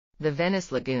The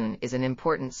Venice Lagoon is an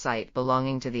important site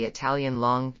belonging to the Italian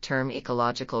Long-Term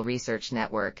Ecological Research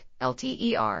Network,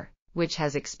 LTER, which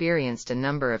has experienced a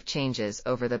number of changes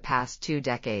over the past 2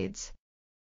 decades.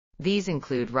 These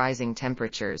include rising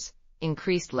temperatures,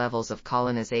 increased levels of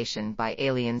colonization by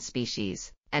alien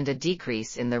species, and a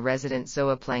decrease in the resident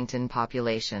zooplankton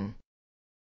population.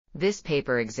 This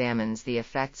paper examines the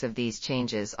effects of these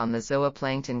changes on the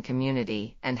zooplankton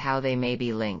community and how they may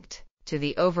be linked to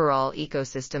the overall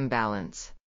ecosystem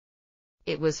balance.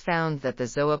 It was found that the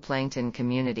zooplankton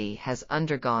community has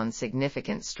undergone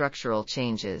significant structural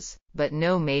changes, but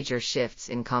no major shifts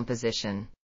in composition.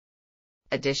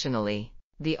 Additionally,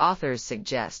 the authors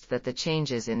suggest that the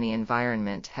changes in the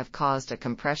environment have caused a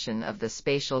compression of the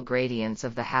spatial gradients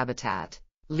of the habitat,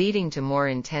 leading to more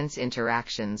intense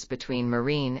interactions between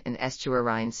marine and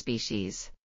estuarine species.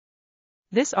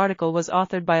 This article was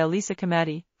authored by Elisa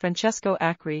Camatti, Francesco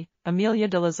Acri, Amelia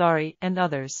de Lazzari, and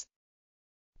others.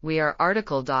 We are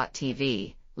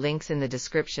RTCLTV, links in the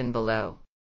description below.